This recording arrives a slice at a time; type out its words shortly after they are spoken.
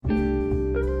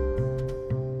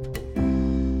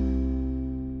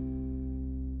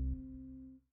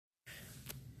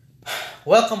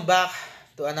Welcome back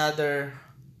to another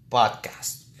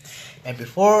podcast. And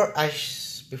before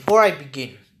I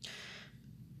begin,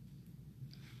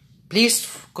 please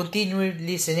continue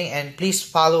listening and please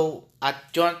follow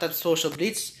at Jonathan Social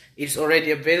Blitz. It's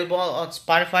already available on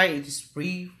Spotify. It is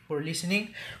free for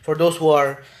listening for those who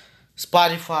are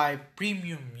Spotify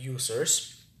premium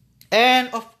users. And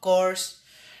of course,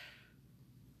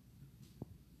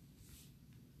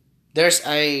 there's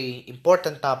a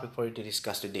important topic for you to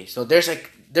discuss today. So there's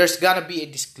gonna be a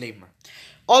disclaimer.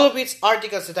 All of its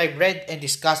articles that I've read and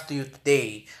discussed to you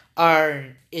today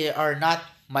are not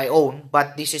my own,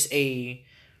 but this is a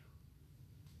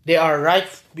they are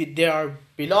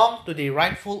belong to the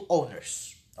rightful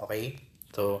owners. Okay,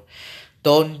 so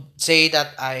don't say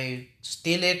that I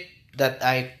steal it,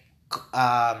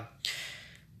 um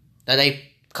that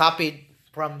I copied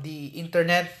from the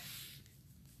internet.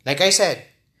 Like I said,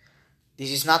 this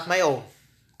is not my own.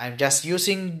 I'm just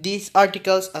using these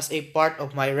articles as a part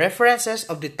of my references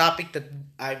of the topic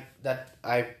I'm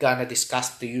gonna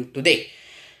discuss to you today.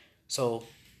 So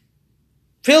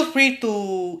feel free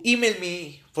to email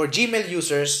me for Gmail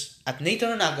users at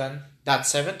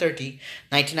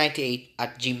nathanonagan.7301998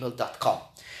 at gmail.com.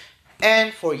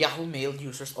 And for Yahoo Mail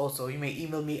users also, you may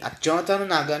email me at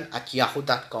jonathanonagan at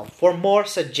yahoo.com for more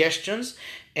suggestions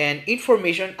and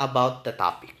information about the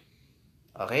topic.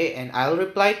 Okay, and I'll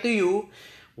reply to you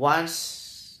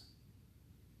once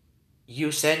you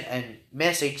send a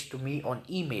message to me on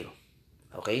email.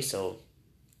 Okay, so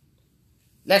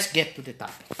let's get to the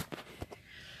topic.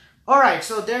 Alright,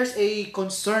 so there's a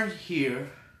concern here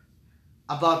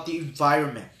about the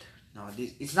environment. Now,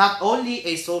 it's not only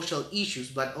a social issue,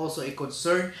 but also a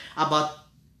concern about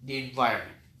the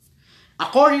environment.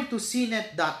 According to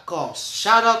CNET.com,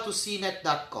 shout out to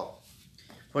CNET.com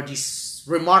for these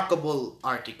remarkable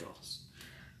articles.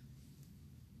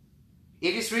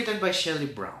 It is written by Shelby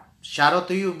Brown. Shout out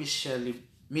to you,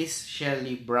 Miss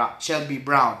Shelby Brown.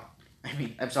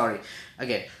 I'm sorry.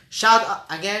 Shout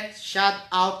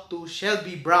out to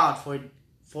Shelby Brown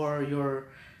for your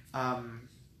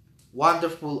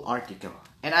wonderful article.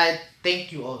 And I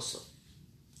thank you also.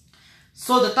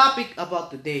 So the topic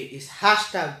about today is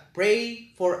hashtag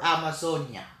pray for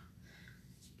Amazonia.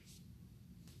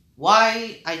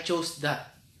 Why I chose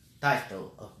that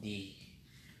title of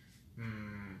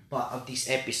this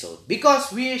episode?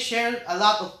 Because we shared a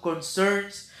lot of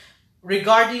concerns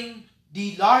regarding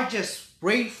the largest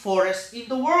rainforest in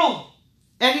the world.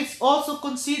 And it's also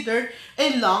considered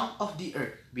a lung of the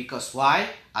earth. Because why?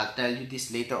 I'll tell you this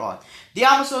later on. The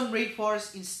Amazon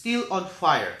rainforest is still on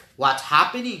fire. What's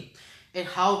happening? And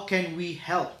how can we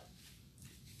help?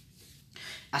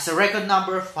 As a record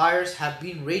number of fires have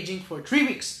been raging for 3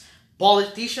 weeks,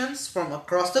 politicians from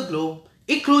across the globe,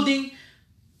 including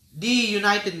the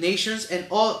United Nations and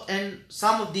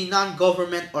some of the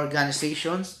non-government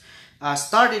organizations,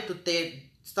 started to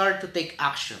take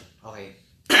action. Okay,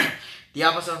 the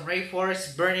Amazon rainforest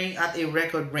is burning at a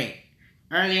record rate.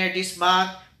 Earlier this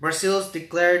month, Brazil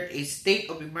declared a state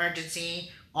of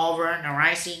emergency over the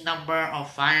rising number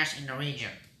of fires in the region.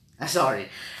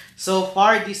 So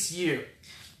far this year,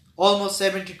 almost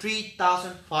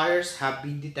 73,000 fires have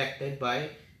been detected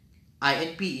by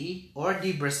INPE, or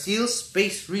the Brazil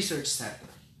Space Research Center.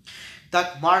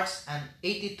 That marks an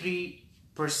 83%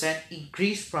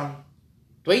 increase from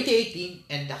 2018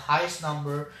 and the highest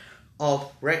number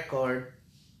of record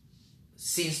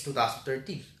since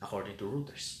 2013, according to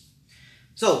Reuters.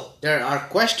 So there are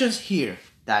questions here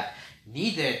that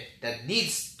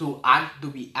needs to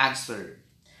be answered.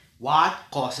 What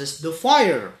causes the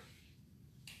fire?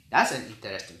 That's an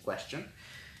interesting question.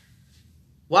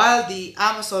 While the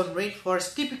Amazon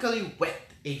rainforest typically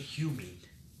wet and humid,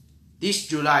 this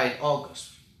July and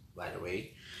August, by the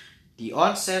way, the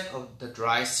onset of the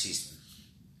dry season,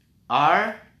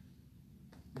 are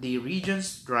the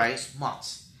region's driest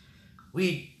months,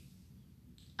 with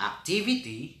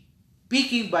activity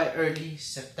peaking by early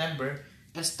September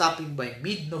and stopping by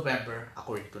mid-November,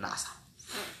 according to NASA.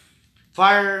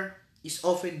 Fire is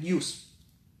often used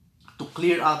to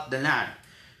clear out the land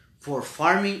for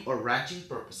farming or ranching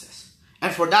purposes.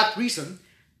 And for that reason,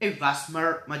 a vast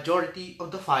majority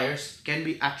of the fires can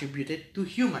be attributed to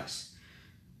humans.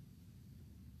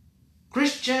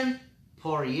 Christian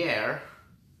Poirier,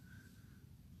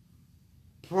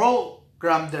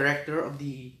 program director of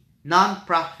the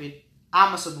non-profit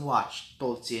Amazon Watch,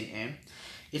 told CNN.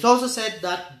 It also said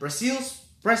that Brazil's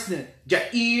President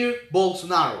Jair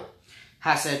Bolsonaro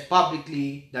has said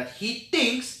publicly that he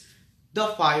thinks the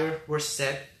fire were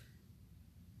set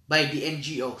by the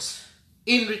NGOs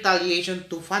in retaliation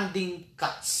to funding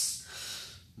cuts.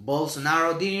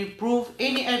 Bolsonaro didn't prove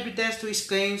any evidence to his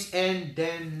claims and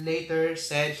then later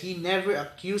said he never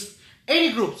accused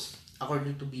any groups,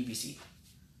 according to BBC.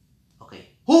 Okay,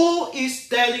 who is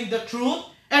telling the truth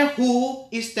and who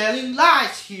is telling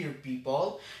lies here,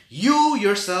 people? You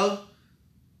yourself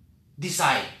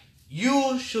decide.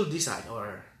 You should decide,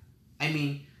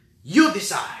 you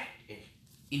decide.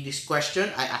 In this question,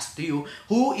 I ask to you,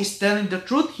 who is telling the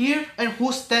truth here and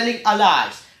who's telling a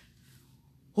lie?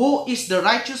 Who is the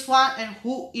righteous one and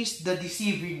who is the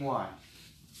deceiving one?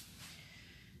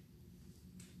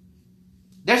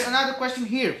 There's another question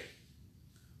here.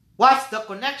 What's the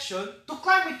connection to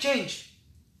climate change?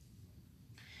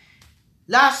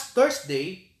 Last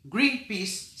Thursday,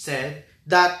 Greenpeace said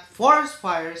that forest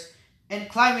fires and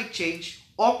climate change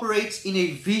operates in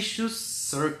a vicious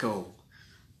circle.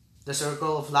 The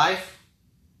circle of life?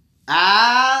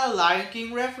 Lion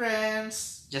King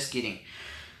reference. Just kidding.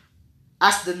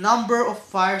 As the number of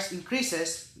fires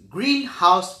increases,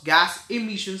 greenhouse gas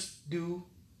emissions do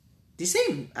the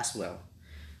same as well.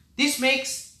 This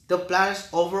makes the planet's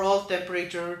overall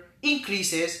temperature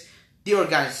increases, the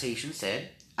organization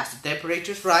said, as the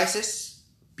temperature rises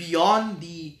beyond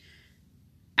the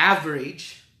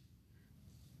average.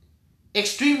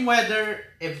 Extreme weather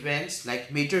events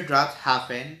like major droughts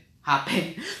happen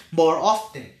more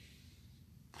often.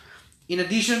 In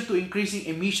addition to increasing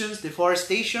emissions,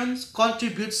 deforestation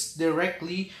contributes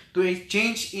directly to a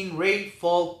change in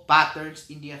rainfall patterns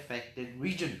in the affected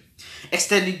region,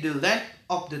 extending the length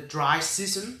of the dry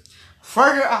season,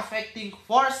 further affecting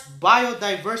forest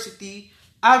biodiversity,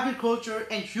 agriculture,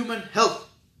 and human health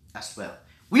as well.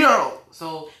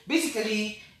 So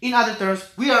basically, in other terms,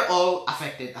 we are all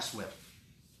affected as well.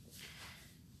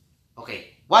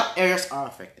 Okay, what areas are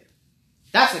affected?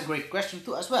 That's a great question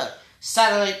too as well.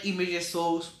 Satellite images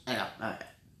shows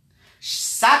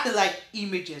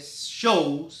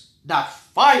that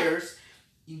fires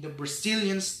in the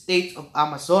Brazilian states of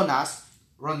Amazonas,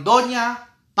 Rondônia,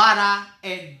 Pará,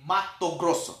 and Mato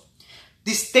Grosso.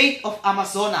 The state of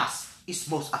Amazonas is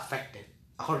most affected,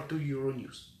 according to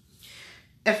Euronews.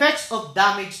 Effects of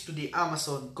damage to the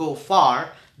Amazon go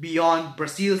far beyond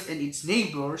Brazil and its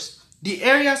neighbors. The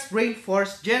area's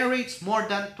rainforest generates more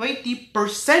than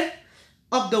 20%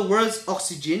 of the world's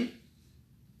oxygen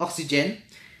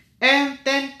and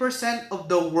 10% of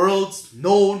the world's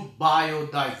known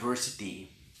biodiversity.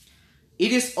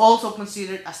 It is also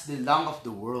considered as the lung of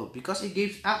the world because it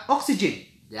gives oxygen.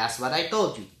 That's what I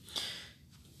told you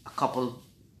a couple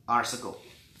hours ago.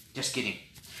 Just kidding.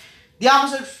 The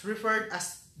Amazon is referred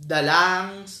as the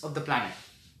lungs of the planet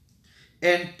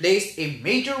and plays a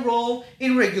major role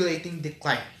in regulating the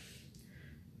climate.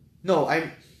 No,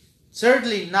 I'm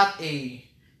certainly not a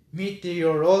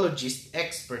meteorologist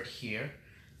expert here,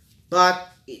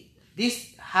 but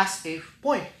this has a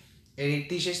point. And it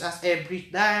teaches us every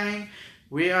time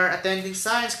we are attending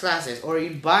science classes or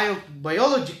in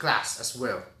biology class as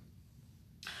well.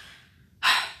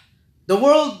 The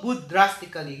world would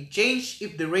drastically change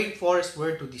if the rainforest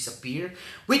were to disappear,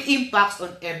 with impacts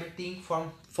on everything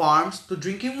from farms to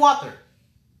drinking water.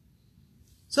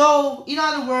 So, in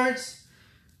other words,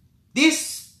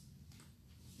 this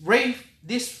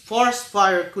forest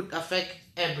fire could affect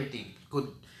everything,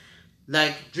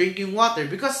 like drinking water,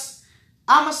 because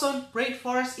Amazon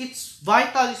rainforest, it's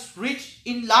vital, it's rich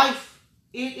in life.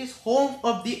 It is home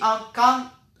of the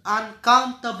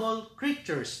uncountable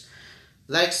creatures,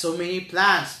 like so many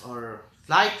plants or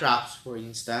fly traps, for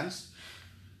instance,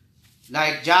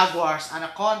 like jaguars,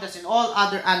 anacondas, and all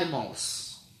other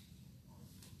animals.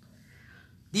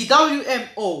 The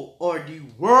WMO, or the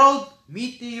World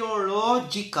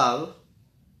Meteorological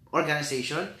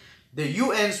Organization, the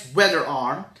UN's weather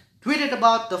arm, tweeted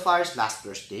about the fires last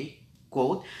Thursday.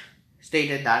 Quote,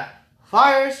 stated that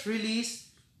fires release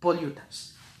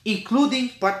pollutants, including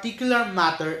particulate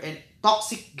matter and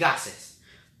toxic gases,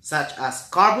 such as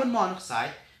carbon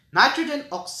monoxide, nitrogen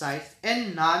oxides,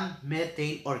 and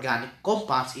non-methane organic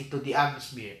compounds into the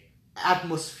atmosphere.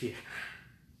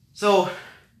 So,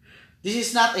 this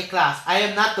is not a class. I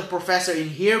am not the professor in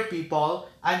here, people.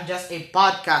 I'm just a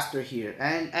podcaster here.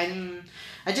 And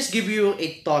I just give you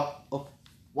a thought of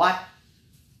what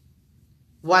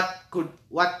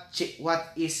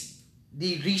is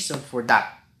the reason for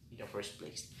that in the first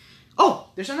place.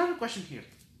 Oh, there's another question here.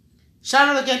 Shout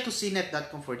out again to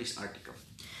cnet.com for this article.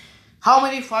 How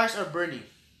many fires are burning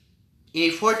in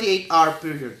a 48-hour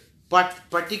period,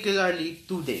 particularly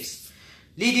 2 days,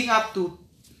 leading up to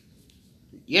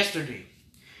yesterday?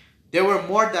 There were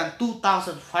more than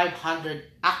 2,500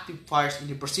 active fires in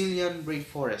the Brazilian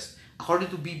rainforest, according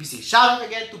to BBC. Shout out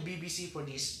again to BBC for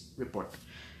this report.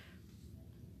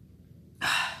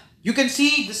 You can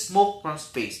see the smoke from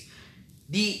space.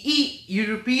 The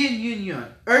European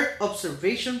Union Earth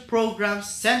Observation Program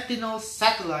Sentinel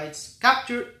satellites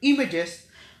capture images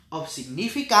of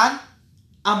significant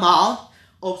amount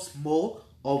of smoke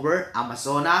over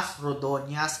Amazonas,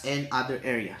 Rondonias, and other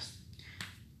areas.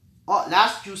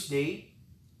 Last Tuesday,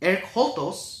 Eric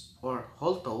Holtos, or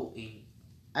Holto in,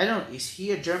 I don't know, is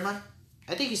he a German?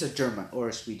 I think he's a German or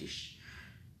a Swedish.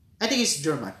 I think he's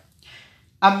German.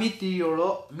 A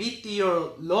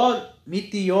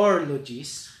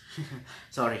meteorologist,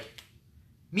 sorry,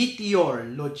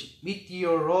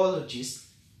 meteorologist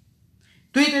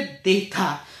tweeted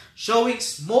data showing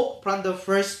smoke from the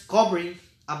first covering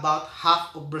about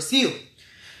half of Brazil.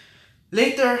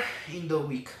 Later in the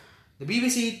week, the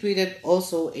BBC tweeted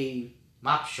also a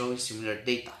map showing similar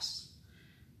data.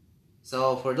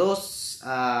 So for those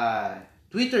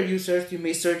Twitter users, you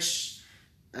may search,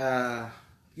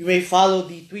 you may follow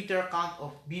the Twitter account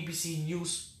of BBC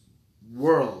News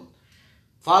World.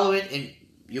 Follow it, and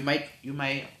you might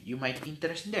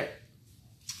interest in there.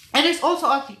 And there's also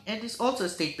a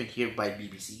statement here by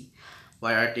BBC.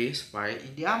 Why are they spying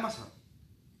in the Amazon?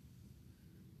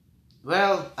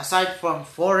 Well, aside from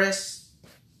forest,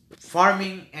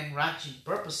 farming, and ranching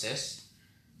purposes,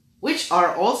 which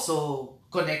are also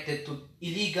connected to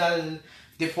illegal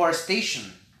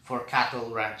deforestation for cattle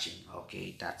ranching.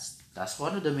 Okay, that's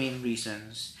one of the main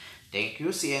reasons. Thank you,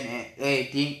 CNN.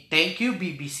 Thank you,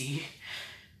 BBC.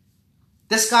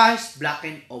 The skies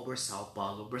blackened over Sao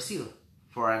Paulo, Brazil,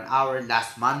 for an hour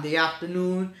last Monday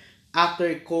afternoon after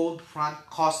a cold front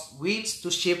caused winds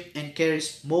to shift and carry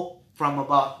smoke from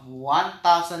about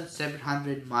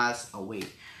 1,700 miles away.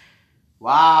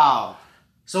 Wow!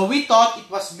 So we thought it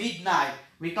was midnight.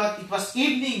 We thought it was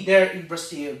evening there in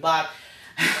Brazil, but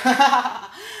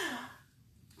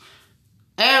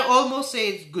I almost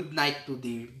said good night to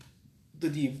the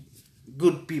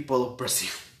good people of Brazil.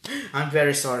 I'm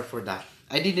very sorry for that.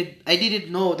 I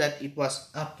didn't know that it was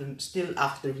still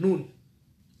afternoon.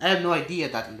 I have no idea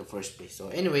that in the first place. So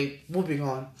anyway, moving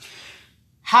on.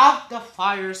 Have the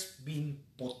fires been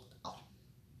put out?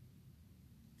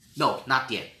 No, not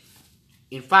yet.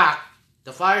 In fact,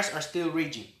 the fires are still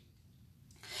raging.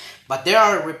 But there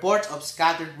are reports of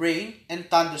scattered rain and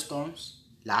thunderstorms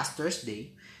last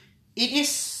Thursday. It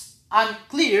is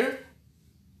unclear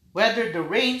whether the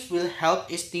rains will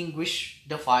help extinguish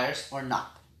the fires or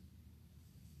not.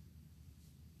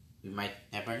 We might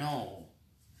never know.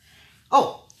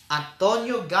 Oh,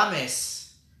 Antonio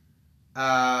Games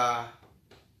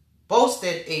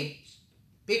posted a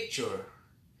picture.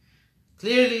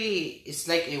 Clearly, it's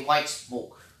like a white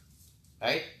smoke,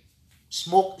 right?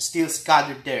 Smoke still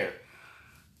scattered there.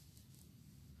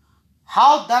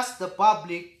 How does the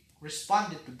public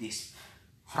respond to this?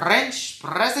 French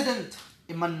President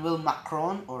Emmanuel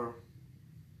Macron, or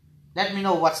let me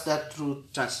know what's the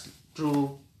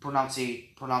true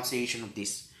pronunciation of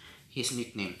this, his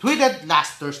nickname, tweeted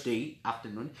last Thursday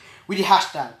afternoon with the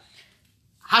hashtag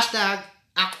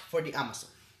Act for the Amazon.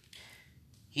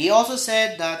 He also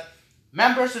said that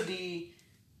members of the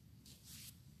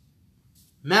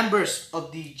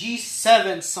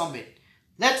G7 summit,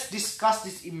 let's discuss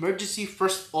this emergency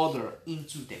first order in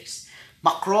 2 days,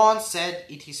 Macron said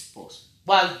in his post.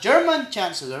 While German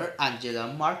Chancellor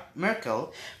Angela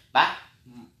Merkel backed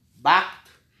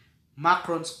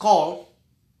Macron's call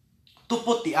to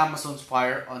put the Amazon's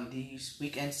fire on this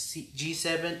weekend's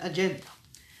G7 agenda.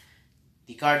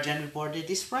 The Guardian reported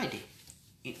this Friday.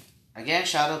 Again,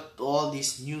 shout out to all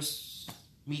these news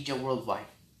media worldwide.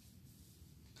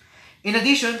 In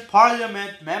addition,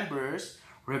 Parliament members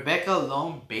Rebecca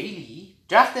Long Bailey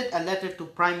drafted a letter to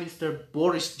Prime Minister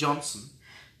Boris Johnson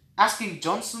asking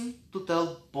Johnson to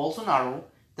tell Bolsonaro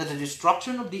that the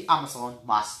destruction of the Amazon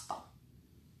must stop.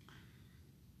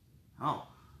 Oh.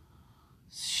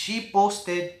 She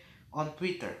posted on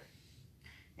Twitter,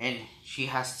 and she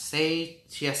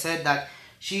said that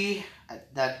she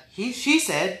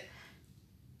said,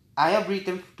 I have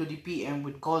written to the PM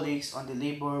with colleagues on the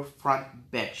Labour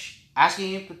front bench,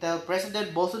 asking him to tell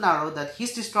President Bolsonaro that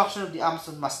his destruction of the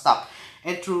Amazon must stop,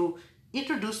 and to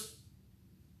introduce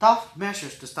tough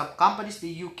measures to stop companies in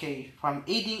the UK from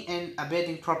aiding and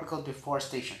abetting tropical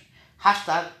deforestation.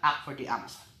 Hashtag Act for the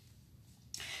Amazon.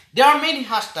 There are many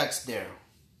hashtags there.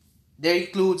 There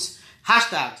includes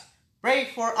hashtags Pray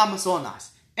for Amazonas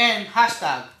and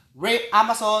hashtag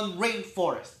Amazon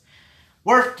Rainforest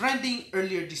were trending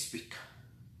earlier this week.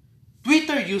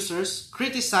 Twitter users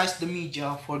criticized the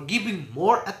media for giving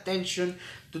more attention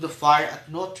to the fire at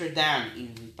Notre Dame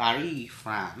in Paris,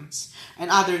 France,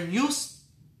 and other news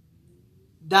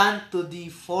than to the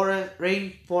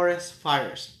rainforest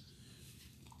fires.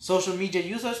 social media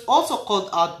users also called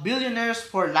out billionaires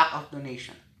for lack of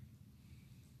donation.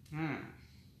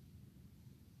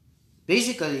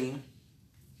 Basically,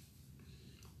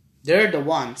 they're the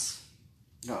ones.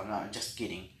 No, just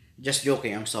kidding. Just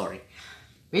joking, I'm sorry.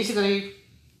 Basically,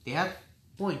 they have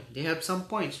They have some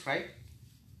points, right?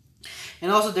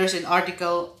 And also there's an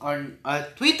article on a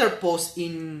Twitter post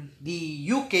in the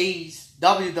UK's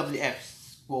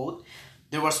WWF quote,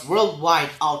 there was worldwide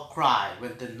outcry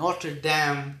when the Notre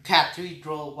Dame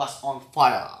Cathedral was on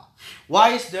fire.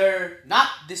 Why is there not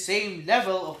the same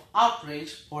level of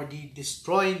outrage for the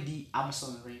destroying the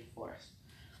Amazon rainforest?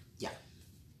 Yeah,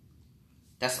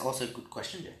 that's also a good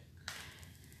question there.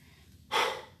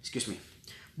 Excuse me.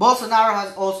 Bolsonaro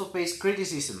has also faced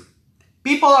criticism.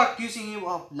 People are accusing him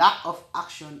of lack of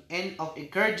action and of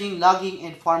encouraging logging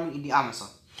and farming in the Amazon.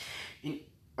 In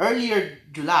earlier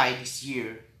July this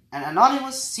year, an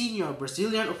anonymous senior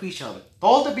Brazilian official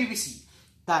told the BBC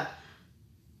that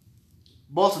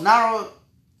Bolsonaro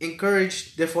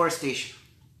encouraged deforestation.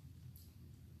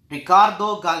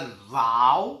 Ricardo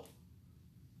Galvão,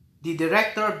 the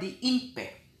director of the INPE,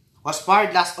 was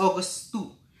fired last August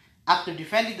too, after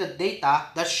defending the data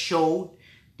that showed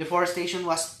deforestation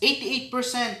was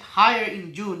 88% higher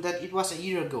in June than it was a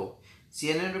year ago.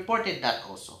 CNN reported that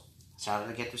also. Sorry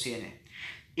to get to CNN.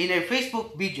 In a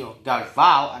Facebook video,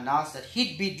 Galvão announced that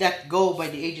he'd be let go by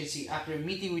the agency after a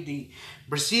meeting with the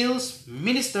Brazil's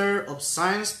Minister of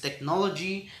Science,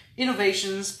 Technology,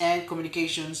 Innovations and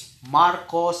Communications,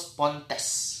 Marcos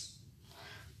Pontes.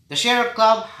 The Sierra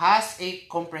Club has a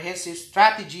comprehensive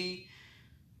strategy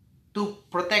to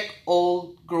protect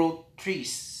old-growth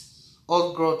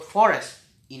forests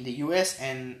in the US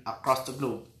and across the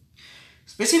globe.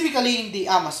 Specifically in the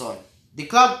Amazon, the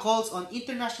club calls on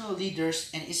international leaders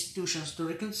and institutions to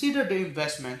reconsider their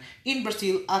investment in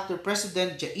Brazil after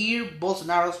President Jair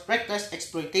Bolsonaro's reckless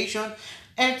exploitation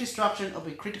and destruction of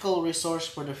a critical resource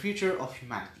for the future of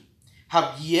humanity.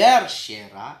 Javier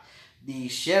Sierra, the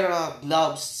Sierra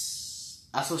Club's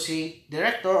Associate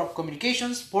Director of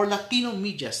Communications for Latino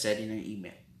Media, said in an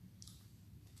email.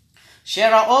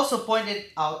 Sierra also pointed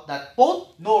out that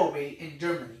both Norway and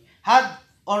Germany had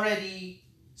already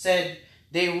said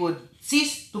they would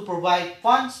cease to provide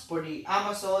funds for the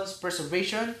Amazon's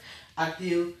preservation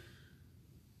until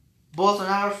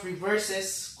Bolsonaro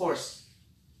reverses course.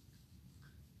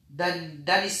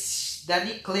 Danny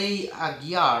Clay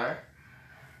Aguiar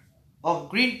of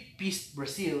Greenpeace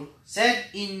Brazil said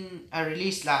in a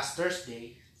release last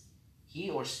Thursday,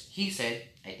 he said,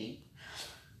 I think,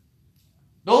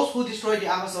 those who destroy the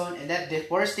Amazon and let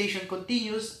deforestation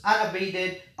continues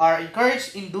unabated are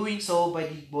encouraged in doing so by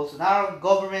the Bolsonaro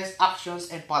government's actions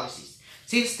and policies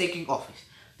since taking office.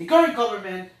 The current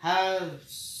government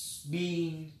has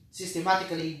been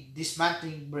systematically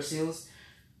dismantling Brazil's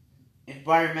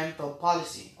environmental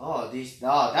policy.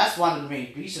 That's one of the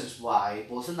main reasons why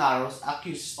Bolsonaro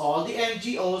accuses all the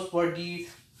NGOs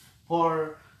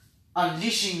for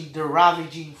unleashing the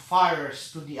ravaging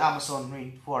fires to the Amazon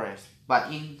rainforest.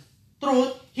 But in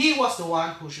truth, he was the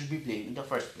one who should be blamed in the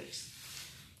first place.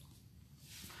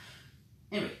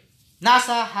 Anyway,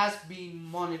 NASA has been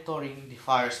monitoring the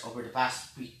fires over the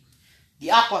past week.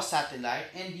 The Aqua satellite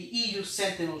and the EU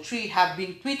Sentinel-3 have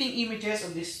been tweeting images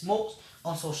of the smokes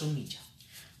on social media.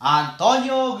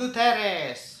 Antonio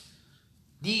Guterres,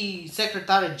 the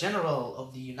Secretary General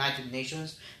of the United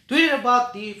Nations, tweeted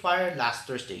about the fire last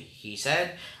Thursday. He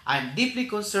said, "I'm deeply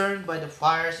concerned by the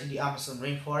fires in the Amazon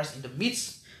rainforest in the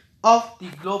midst of the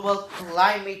global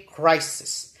climate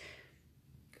crisis.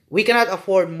 We cannot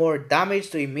afford more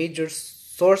damage to a major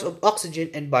source of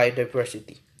oxygen and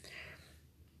biodiversity.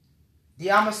 The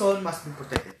Amazon must be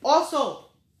protected." Also,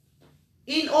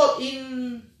 in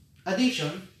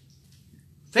addition,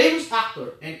 famous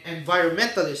actor and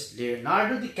environmentalist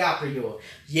Leonardo DiCaprio,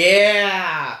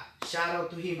 shout out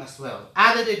to him as well,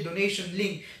 added a donation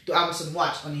link to Amazon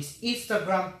Watch on his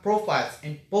Instagram profiles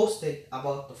and posted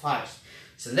about the fires.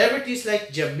 Celebrities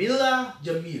like Jamila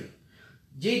Jamil,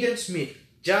 Jaden Smith,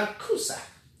 John Cusack,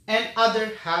 and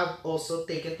others have also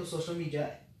taken to social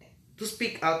media to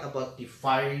speak out about the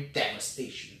fiery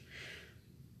devastation.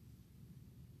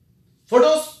 For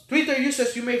those Twitter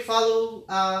users, you may follow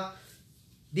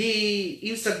the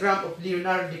Instagram of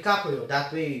Leonardo DiCaprio.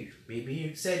 That way, maybe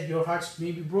you said your hearts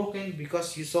may be broken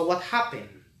because you saw what happened.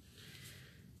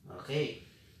 Okay.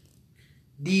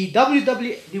 The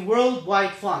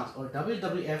Worldwide Fund, or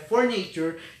WWF for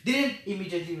Nature, didn't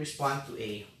immediately respond to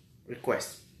a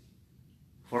request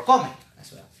for comment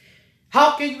as well.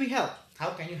 How can we help?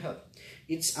 How can you help?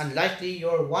 It's unlikely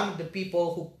you're one of the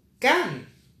people who can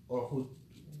or who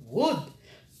would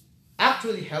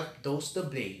actually help dose the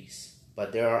blaze.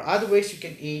 But there are other ways you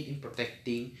can aid in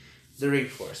protecting the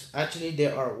rainforest. Actually,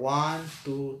 there are 1,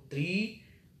 2, 3,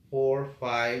 4,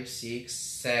 5, 6,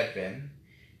 7,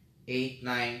 8,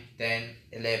 9, 10,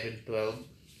 11, 12,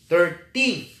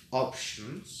 13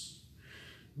 options.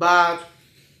 But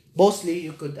mostly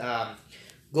you could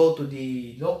go to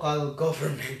the local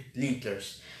government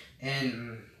leaders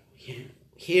and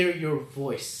hear your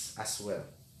voice as well.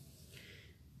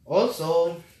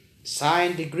 Also,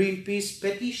 sign the Greenpeace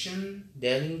petition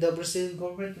telling the Brazilian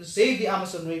government to save the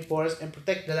Amazon rainforest and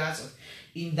protect the lands of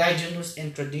indigenous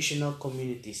and traditional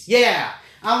communities. Yeah,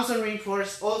 Amazon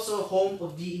rainforest also home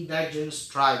of the indigenous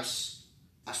tribes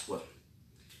as well.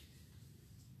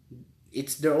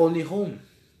 It's their only home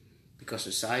because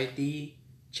society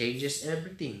changes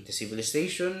everything. The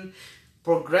civilization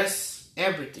progress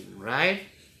everything, right?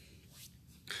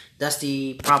 That's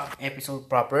the episode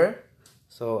proper.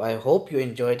 So I hope you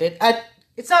enjoyed it. And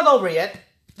it's not over yet.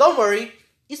 Don't worry.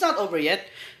 It's not over yet.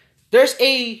 There's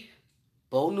a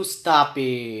bonus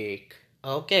topic.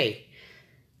 Okay.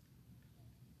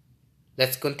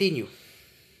 Let's continue.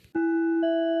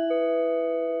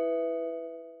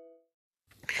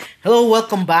 Hello,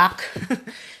 welcome back.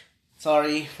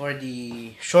 Sorry for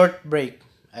the short break.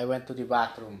 I went to the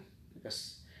bathroom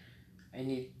because I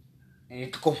need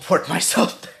to comfort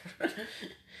myself.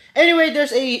 Anyway,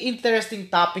 there's a interesting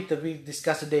topic that we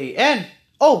discussed today. And,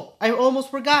 oh, I almost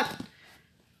forgot.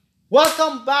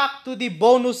 Welcome back to the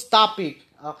bonus topic.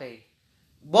 Okay.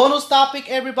 Bonus topic,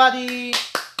 everybody.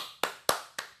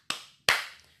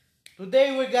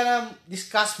 Today, we're gonna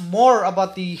discuss more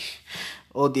about the...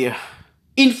 Oh, dear.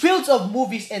 In fields of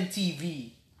movies and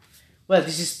TV. Well,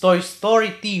 this is Toy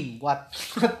Story team. What?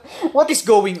 What is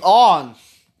going on?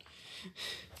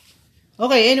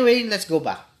 Okay, anyway, let's go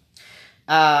back.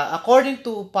 According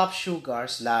to Pop Sugar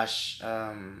slash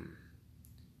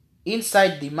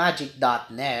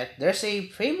InsideTheMagic.net, there's a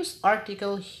famous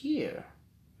article here.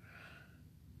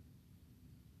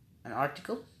 An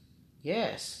article?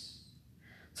 Yes.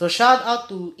 So shout out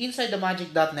to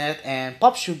InsideTheMagic.net and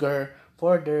Pop Sugar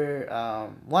for their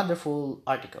wonderful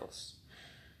articles.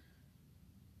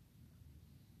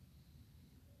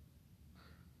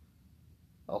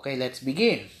 Okay, let's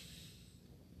begin.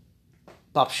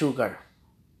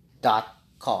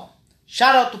 PopSugar.com.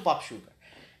 Shout out to Pop Sugar.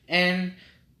 And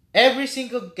every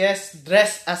single guest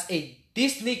dressed as a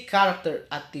Disney character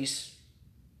at this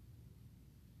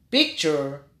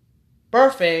picture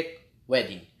perfect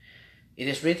wedding. It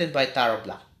is written by Tara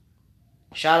Black.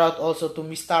 Shout out also to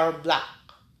Miss Tara Block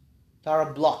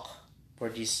for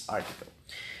this article.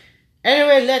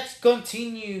 Anyway, let's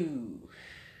continue.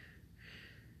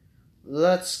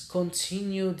 Let's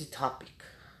continue the topic.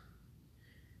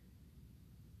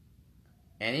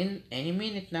 And in any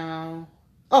minute now.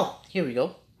 Oh, here we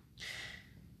go.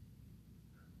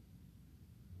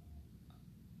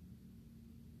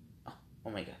 Oh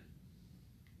my god.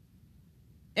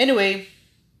 Anyway,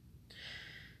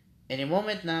 any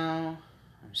moment now.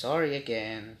 I'm sorry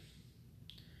again.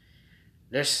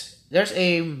 There's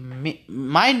a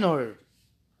minor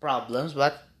problems,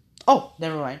 but oh,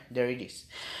 never mind. There it is.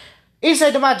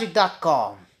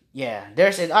 InsideTheMagic.com. Yeah,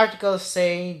 there's an article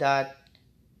saying that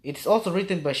it's also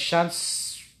written by Sean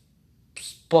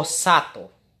Sposato.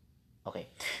 Okay.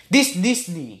 This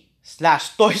Disney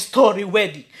 / Toy Story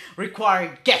wedding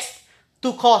required guests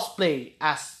to cosplay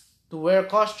to wear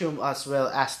costume as well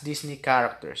as Disney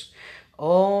characters.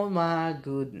 Oh my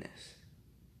goodness.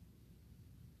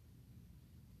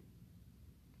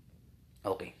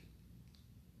 Okay.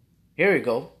 Here we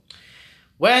go.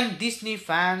 When Disney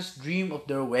fans dream of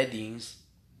their weddings,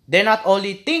 they not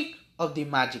only think of the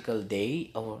magical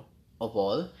day of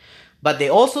all, but they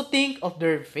also think of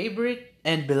their favorite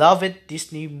and beloved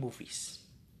Disney movies.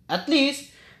 At least,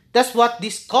 that's what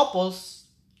these couples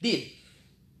did,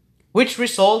 which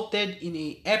resulted in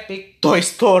an epic Toy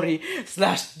Story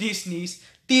 / Disney's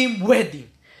theme wedding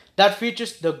that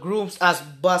features the grooms as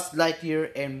Buzz Lightyear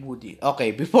and Woody.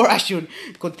 Okay, before I should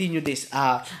continue this,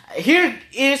 here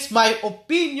is my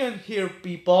opinion here,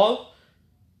 people.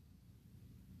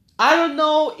 I don't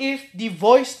know if the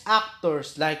voice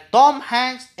actors like Tom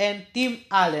Hanks and Tim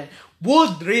Allen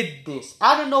would read this.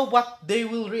 I don't know what they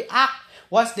will react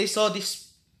once they saw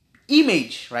this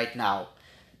image right now.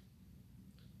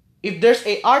 If there's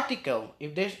a article,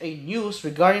 if there's a news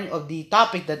regarding of the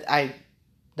topic that I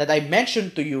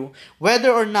mentioned to you,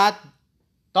 whether or not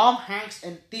Tom Hanks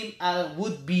and Tim Allen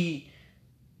would be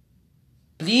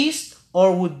pleased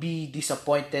or would be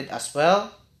disappointed as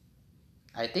well,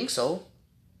 I think so.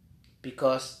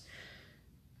 Because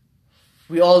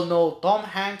we all know Tom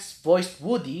Hanks voiced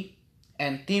Woody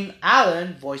and Tim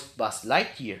Allen voiced Buzz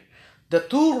Lightyear. The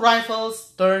two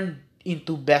rivals turned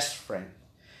into best friends.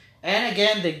 And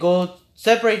again, they go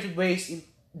separated ways in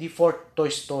the fourth Toy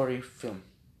Story film.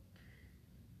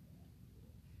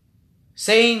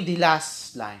 Saying the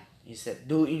last line, he said,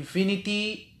 "Do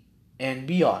infinity and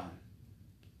beyond."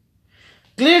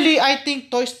 Clearly, I think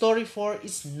Toy Story 4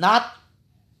 is not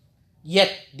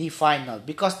yet the final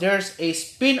because there's a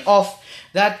spin-off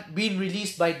that been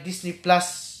released by Disney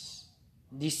Plus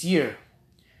this year.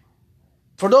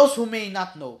 For those who may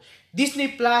not know,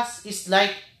 Disney Plus is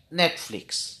like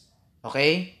Netflix.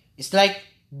 Okay? It's like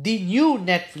the new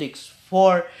Netflix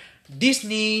for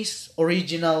Disney's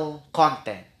original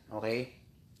content. Okay?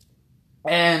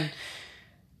 And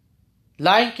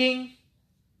Lion King,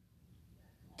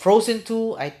 Frozen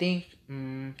 2, I think,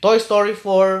 Toy Story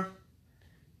 4,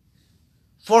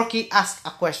 Forky asked a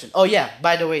question. Oh yeah,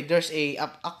 by the way, there's a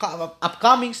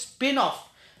upcoming spin-off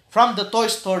from the Toy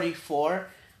Story 4.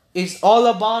 It's all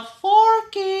about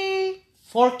Forky.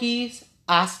 Forky's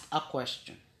asked a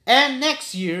question. And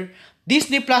next year,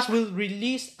 Disney Plus will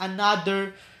release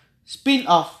another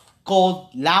spin-off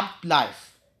called Lamp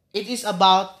Life. It is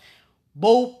about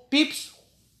Bo Peep's.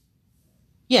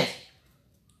 Yes,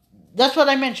 that's what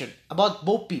I mentioned about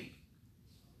Bo Peep.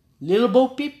 Little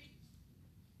Bo Peep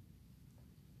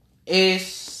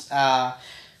is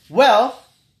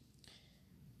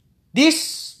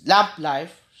this Lamp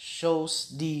Life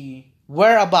shows the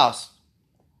whereabouts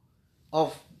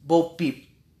of Bo Peep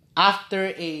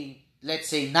after a, let's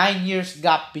say, 9 years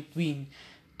gap between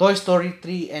Toy Story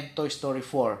 3 and Toy Story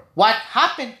 4. What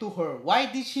happened to her? Why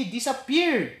did she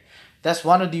disappear? That's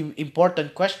one of the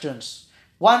important questions.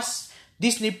 Once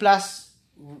Disney Plus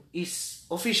is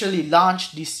officially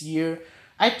launched this year,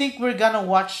 I think we're gonna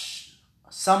watch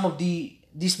some of the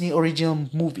Disney original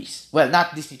movies. Well,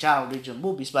 not Disney Channel original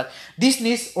movies, but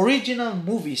Disney's original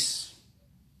movies.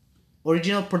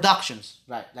 Original productions,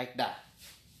 right? Like that.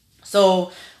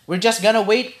 So, we're just gonna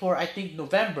wait for, I think,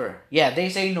 November. Yeah, they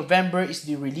say November is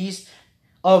the release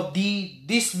of the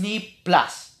Disney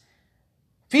Plus.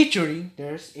 Featuring,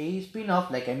 there's a spin-off,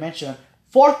 like I mentioned,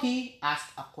 Forky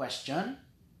Asked a Question.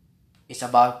 It's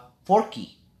about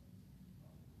Forky,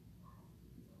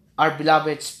 our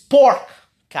beloved Spork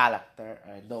character.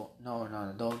 Do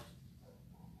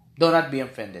not be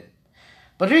offended.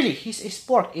 But really, he's a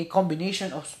spork, a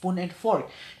combination of spoon and fork.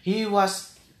 He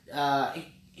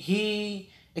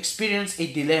experienced a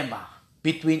dilemma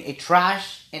between a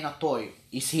trash and a toy.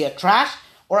 Is he a trash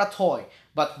or a toy?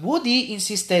 But Woody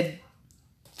insisted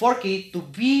Forky to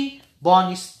be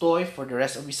Bonnie's toy for the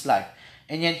rest of his life.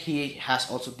 And yet he has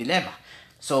also dilemma.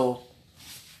 So,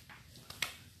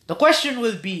 the question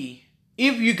will be,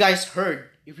 if you guys heard,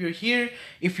 if you're here,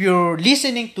 if you're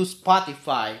listening to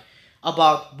Spotify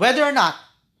about whether or not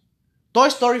Toy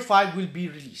Story 5 will be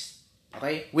released.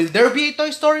 Okay? Will there be a Toy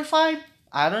Story 5?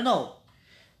 I don't know.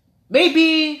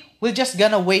 Maybe we're just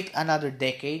gonna wait another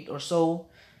decade or so.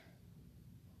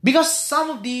 Because some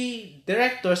of the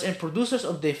directors and producers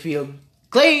of the film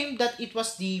claim that it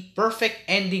was the perfect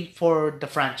ending for the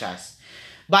franchise.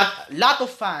 But a lot of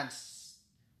fans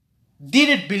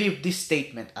didn't believe this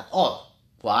statement at all.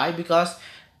 Why? Because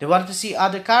they wanted to see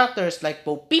other characters like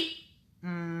Bo Peep,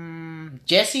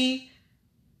 Jessie,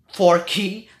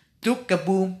 Forky, Duke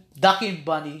Kaboom, Ducky and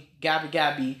Bunny, Gabby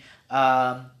Gabby,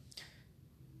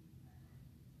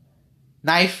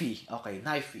 Knifey. Okay,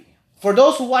 Knifey. For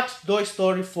those who watched Toy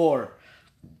Story 4,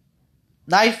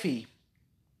 Knifey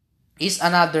is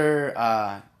another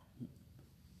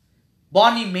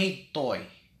Bonnie-made toy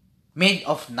made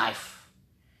of knife.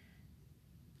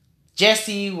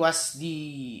 Jessie was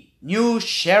the new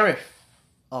sheriff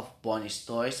of Bonnie's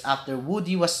Toys after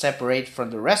Woody was separated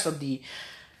from the rest of the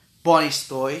Bonnie's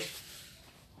Toys.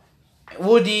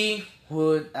 Woody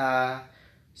would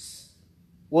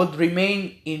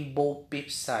remain in Bo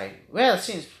Peep's side. Well,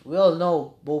 since we all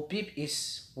know Bo Peep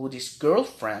is Woody's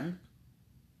girlfriend,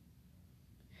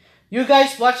 you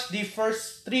guys watched the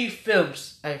first two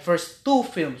films.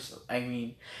 I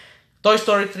mean, Toy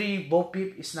Story 3, Bo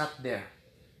Peep is not there.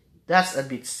 That's a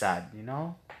bit sad, you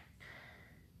know?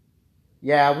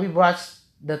 Yeah, we watched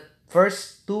the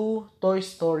first two Toy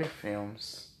Story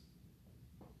films.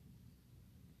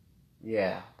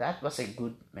 Yeah, that was a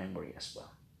good memory as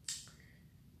well.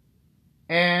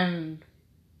 And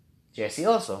Jessie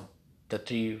also. The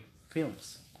 3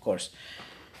 films, of course.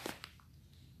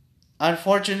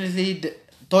 Unfortunately, the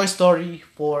Toy Story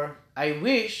 4, I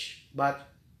wish that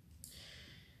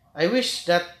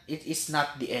it is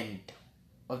not the end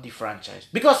of the franchise.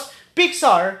 Because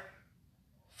Pixar,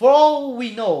 for all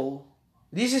we know,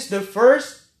 this is the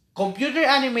first computer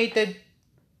animated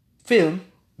film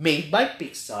made by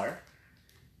Pixar,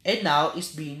 and now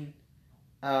it's been,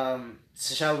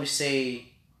 shall we say,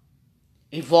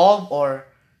 evolve or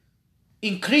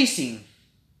increasing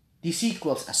the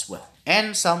sequels as well,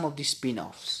 and some of the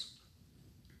spin-offs.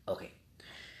 Okay,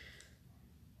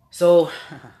 so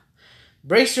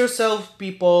brace yourself,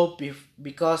 people,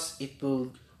 because it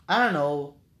will, I don't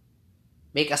know,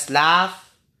 make us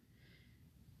laugh,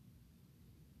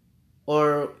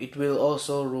 or it will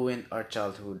also ruin our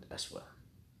childhood as well.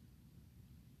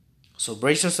 So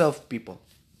brace yourself, people.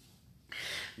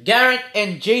 Garrett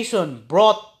and Jason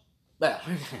brought, well,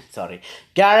 sorry,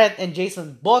 Garrett and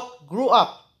Jason both grew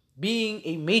up being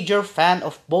a major fan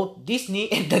of both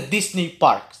Disney and the Disney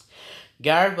parks.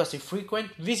 Garrett was a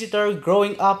frequent visitor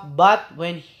growing up, but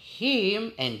when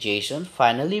him and Jason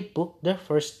finally booked their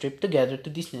first trip together to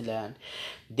Disneyland,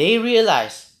 they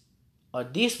realized, or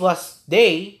this was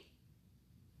they,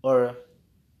 or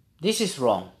this is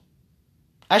wrong.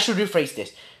 I should rephrase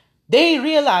this. They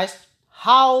realized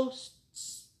how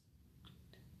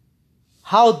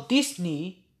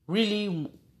Disney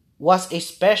really was a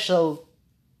special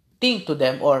thing to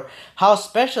them, or how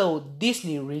special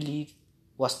Disney really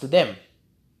was to them.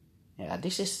 Yeah,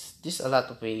 this is a lot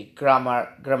of a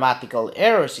grammatical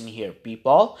errors in here,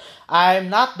 people. I'm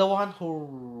not the one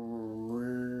who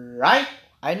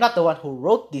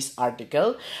wrote this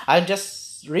article. I'm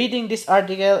just reading this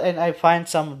article and I find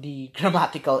some of the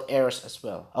grammatical errors as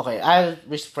well. Okay, I'll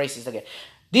rephrase this again.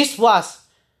 This was,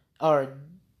 or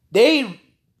they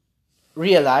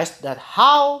realized that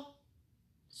how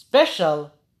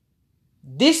special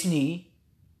Disney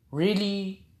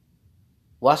really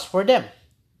was for them.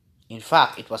 In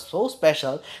fact, it was so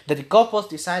special that the couples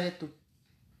decided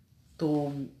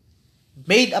to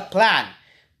made a plan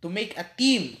to make a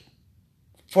theme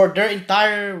for their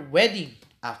entire wedding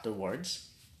afterwards.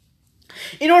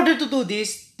 In order to do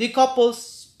this, the couple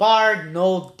spared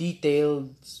no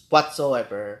details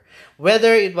whatsoever,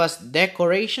 whether it was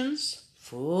decorations,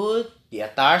 food, their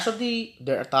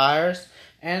attires,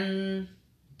 and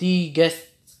the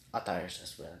guests' attires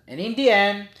as well. And in the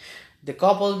end, the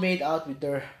couple made out with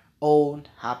their own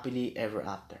happily ever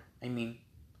after. I mean,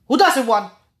 who doesn't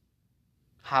want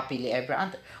happily ever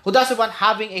after? Who doesn't want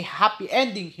having a happy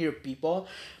ending here, people?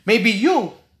 Maybe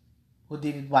you who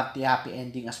didn't want the happy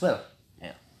ending as well.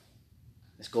 Yeah.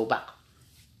 Let's go back.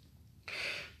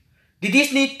 The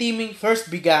Disney theming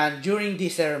first began during the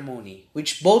ceremony,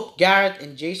 which both Garrett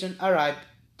and Jason arrived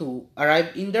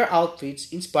in their outfits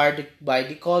inspired by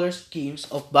the color schemes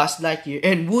of Buzz Lightyear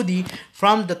and Woody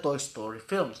from the Toy Story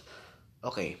films.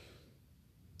 Okay.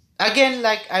 Again,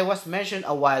 like I was mentioned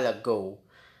a while ago,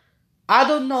 I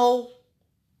don't know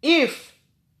if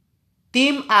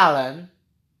Tim Allen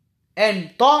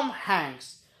and Tom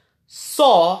Hanks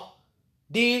saw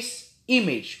this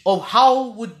image of how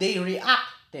would they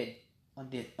reacted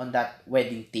on that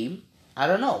wedding theme. I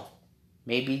don't know.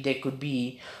 Maybe they could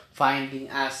be finding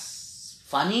us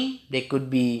funny, they could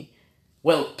be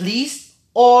well pleased,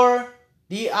 or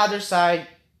the other side,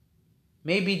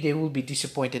 maybe they will be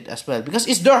disappointed as well because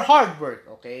it's their hard work,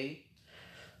 okay?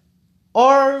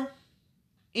 Or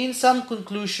in some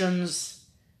conclusions,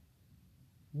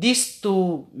 these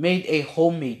two made a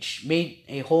homage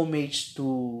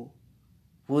to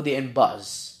Woody and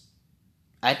Buzz.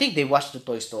 I think they watched the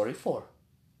Toy Story 4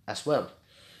 as well.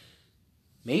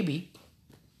 Maybe.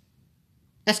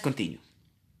 Let's continue.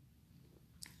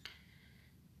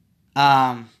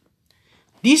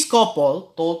 This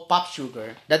couple told Pop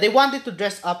Sugar that they wanted to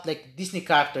dress up like Disney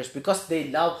characters because they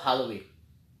love Halloween.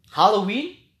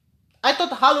 Halloween? I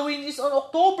thought Halloween is on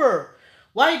October.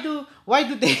 Why do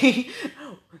they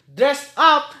dress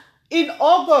up in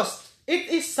August? It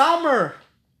is summer.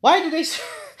 Why do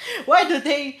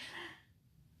they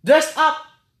dress up?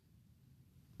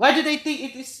 Why do they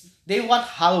think they want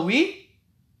Halloween?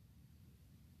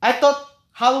 I thought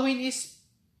Halloween is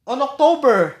on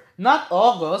October, not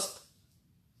August.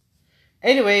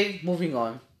 Anyway, moving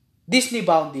on. Disney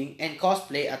bounding and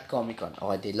cosplay at Comic-Con.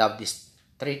 Oh, they love these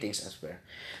three things as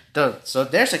well. So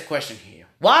there's a question here.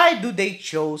 Why do they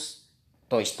choose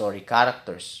Toy Story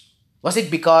characters? Was it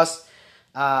because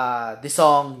the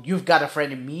song "You've Got a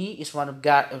Friend in Me" is one of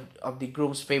the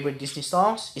group's favorite Disney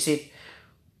songs? Is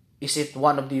it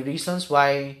one of the reasons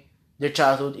why their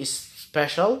childhood is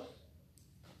special?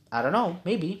 I don't know.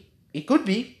 Maybe it could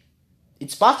be.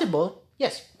 It's possible.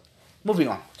 Yes. Moving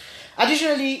on.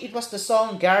 Additionally, it was the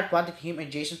song Garrett wanted him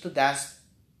and Jason to dance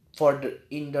for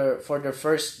their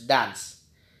first dance.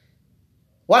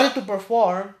 Wanted to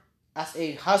perform as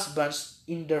a husbands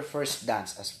in their first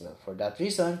dance as well. For that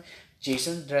reason,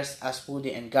 Jason dressed as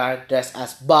Woody and Garrett dressed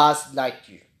as Buzz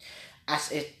Lightyear.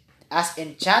 as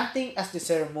enchanting as the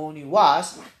ceremony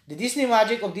was, the Disney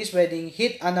magic of this wedding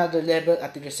hit another level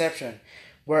at the reception,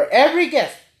 where every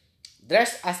guest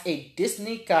dressed as a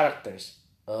Disney characters.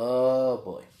 Oh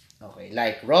boy. Okay,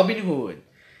 like Robin Hood,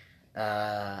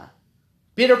 uh,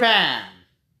 Peter Pan,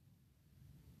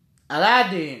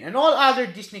 Aladdin, and all other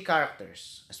Disney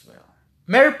characters as well.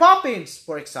 Mary Poppins,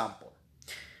 for example.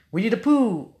 Winnie the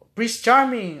Pooh, Prince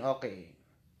Charming, okay.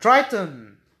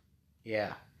 Triton,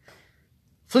 yeah.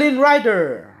 Flynn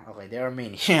Rider, okay, there are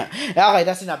many. Okay,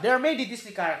 that's enough. There are many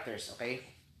Disney characters, okay.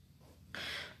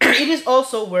 It is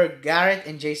also where Garrett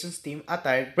and Jason's team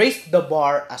attire raised the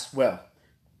bar as well.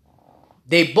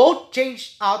 They both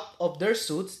changed out of their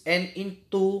suits and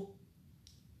into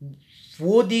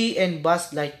Woody and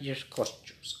Buzz Lightyear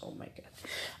costumes. Oh my god.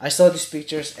 I saw these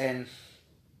pictures and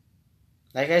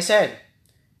like I said,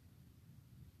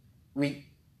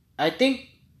 I think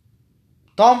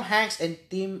Tom Hanks and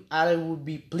Tim Allen would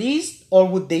be pleased or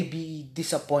would they be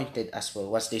disappointed as well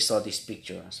once they saw this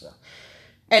picture as well.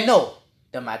 And no,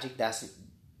 the magic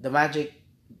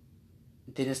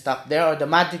didn't stop there, or the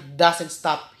magic doesn't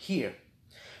stop here.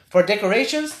 For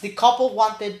decorations, the couple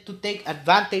wanted to take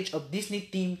advantage of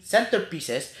Disney-themed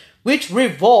centerpieces which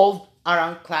revolved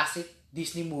around classic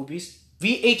Disney movies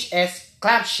VHS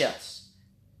clamshells.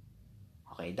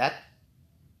 Okay, that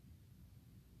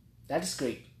is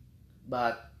great.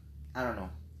 But I don't know.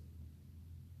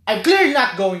 I'm clearly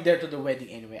not going there to the wedding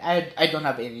anyway. I don't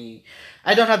have any.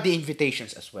 I don't have the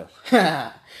invitations as well.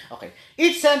 Okay.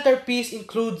 Each centerpiece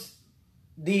includes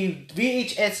the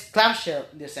VHS clamshell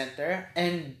in the center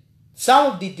and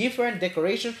some of the different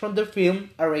decorations from the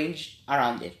film arranged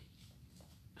around it.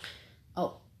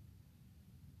 Oh,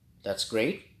 that's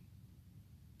great.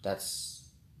 That's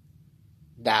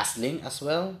dazzling as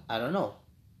well. I don't know.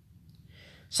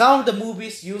 Some of the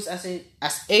movies used as an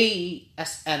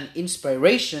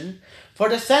inspiration for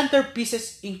the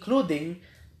centerpieces, including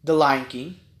The Lion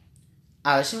King,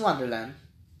 Alice in Wonderland,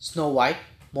 Snow White,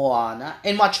 Moana,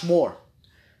 and much more.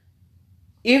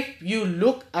 If you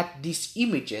look at these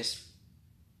images,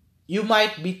 you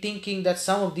might be thinking that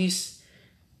some of these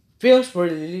films were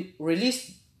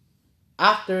released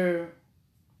after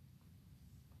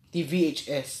the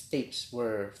VHS tapes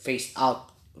were phased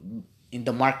out in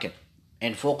the market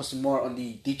and focusing more on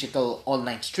the digital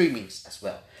online streamings as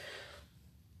well.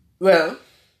 Well,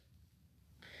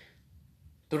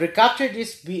 to recapture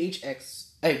this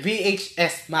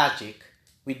VHS magic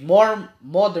with more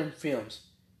modern films,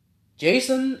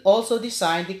 Jason also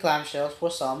designed the clamshells for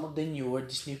some of the newer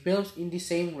Disney films in the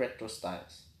same retro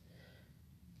styles.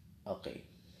 Okay.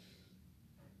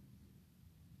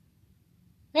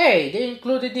 Hey, they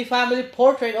included the family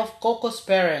portrait of Coco's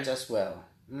parents as well.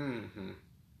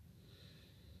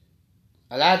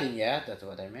 Aladdin, yeah, that's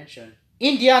what I mentioned.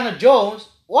 Indiana Jones.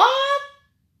 What?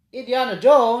 Indiana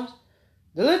Jones?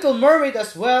 The Little Mermaid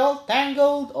as well.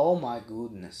 Tangled. Oh my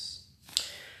goodness.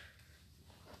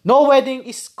 No wedding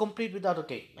is complete without a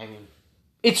cake. I mean,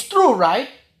 it's true, right?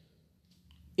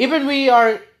 Even we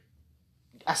are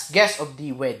as guests of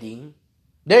the wedding,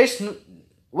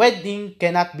 wedding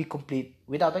cannot be complete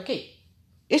without a cake.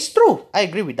 It's true. I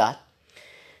agree with that.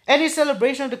 And in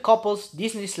celebration of the couple's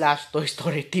Disney/Toy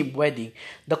Story themed wedding,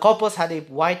 the couples had a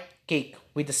white cake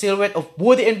with the silhouette of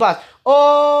Woody and Buzz. Oh,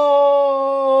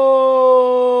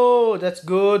 that's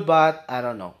good, but I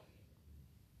don't know.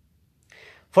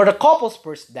 For the couple's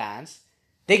first dance,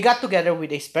 they got together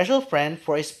with a special friend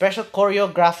for a special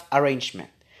choreographed arrangement.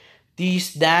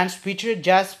 This dance featured a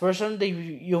jazz version of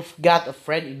You've Got a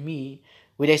Friend in Me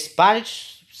with a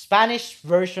Spanish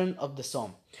version of the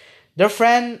song. Their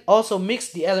friend also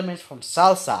mixed the elements from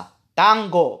salsa,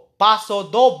 tango, paso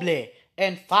doble,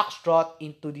 and foxtrot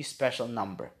into this special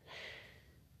number.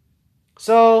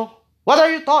 So, what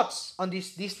are your thoughts on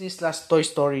this Disney/Toy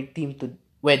Story themed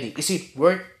wedding? Is it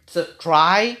worth a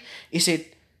try? Is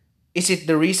it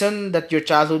the reason that your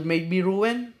childhood may be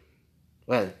ruined?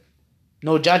 Well,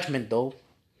 no judgment though.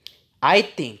 I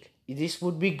think this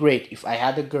would be great if I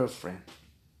had a girlfriend,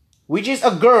 which is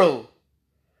a girl,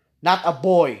 not a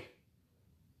boy.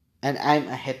 And I'm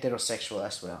a heterosexual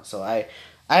as well. So I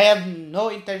have no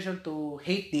intention to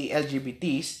hate the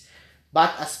LGBTs,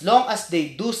 but as long as they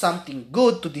do something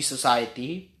good to the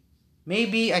society,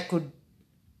 maybe it could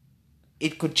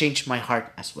change my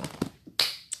heart as well.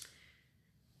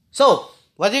 So,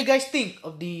 what do you guys think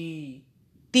of the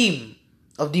theme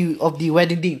of the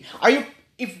wedding theme? Are you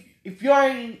if you are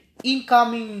an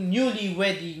incoming newly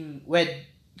wed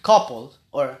couple,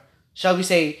 or shall we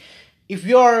say, if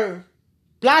you're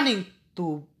planning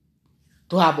to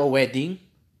have a wedding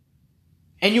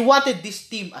and you wanted this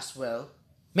theme as well,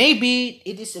 maybe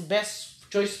it is the best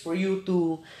choice for you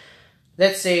to,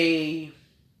 let's say,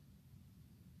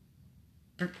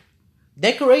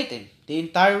 decorating the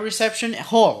entire reception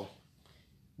hall.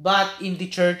 But in the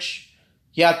church,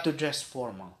 you have to dress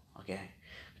formal. Okay,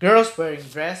 girls wearing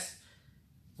dress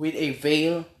with a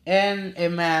veil, and a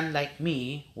man like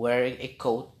me wearing a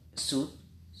coat, suit,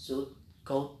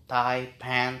 coat, tie,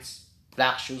 pants,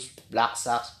 black shoes, black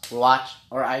socks, watch,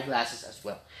 or eyeglasses as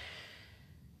well.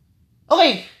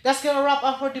 Okay, that's gonna wrap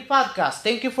up for the podcast.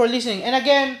 Thank you for listening. And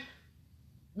again,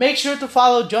 make sure to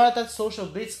follow Jonathan's Social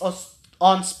Bits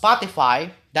on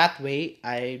Spotify. That way,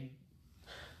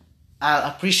 I'll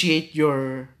appreciate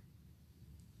your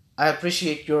I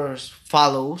appreciate your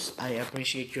follows. I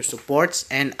appreciate your supports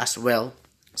and as well.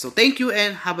 So thank you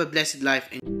and have a blessed life.